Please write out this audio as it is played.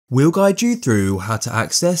We'll guide you through how to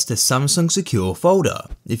access the Samsung Secure folder.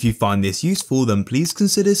 If you find this useful, then please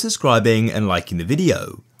consider subscribing and liking the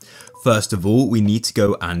video. First of all, we need to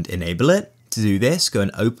go and enable it. To do this, go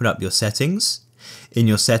and open up your settings. In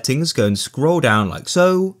your settings, go and scroll down like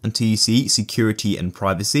so until you see security and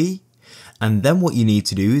privacy. And then what you need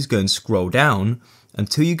to do is go and scroll down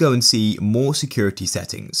until you go and see more security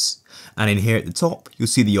settings. And in here at the top, you'll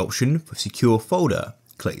see the option for secure folder.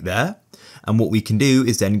 Click there. And what we can do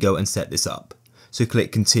is then go and set this up. So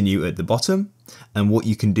click continue at the bottom. And what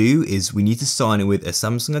you can do is we need to sign in with a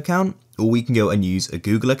Samsung account, or we can go and use a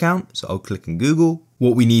Google account. So I'll click on Google.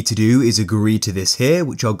 What we need to do is agree to this here,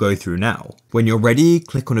 which I'll go through now. When you're ready,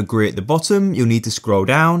 click on agree at the bottom. You'll need to scroll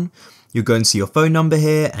down. You'll go and see your phone number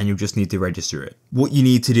here and you'll just need to register it. What you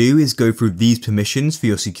need to do is go through these permissions for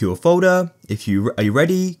your secure folder. If you are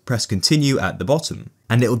ready, press continue at the bottom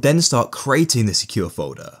and it will then start creating the secure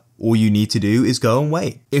folder. All you need to do is go and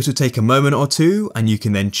wait. It will take a moment or two and you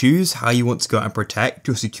can then choose how you want to go and protect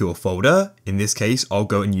your secure folder. In this case, I'll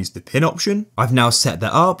go and use the pin option. I've now set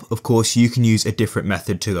that up. Of course, you can use a different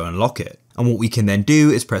method to go and lock it. And what we can then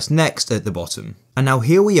do is press next at the bottom. And now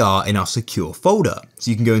here we are in our secure folder.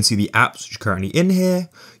 So you can go and see the apps which are currently in here.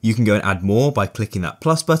 You can go and add more by clicking that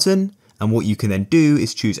plus button. And what you can then do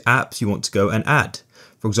is choose apps you want to go and add.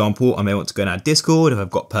 For example, I may want to go and add Discord if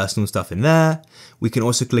I've got personal stuff in there. We can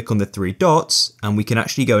also click on the three dots and we can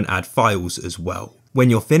actually go and add files as well.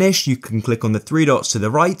 When you're finished, you can click on the three dots to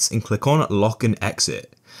the right and click on lock and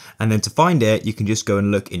exit. And then to find it, you can just go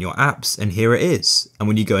and look in your apps and here it is. And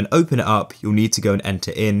when you go and open it up, you'll need to go and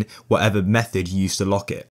enter in whatever method you used to lock it.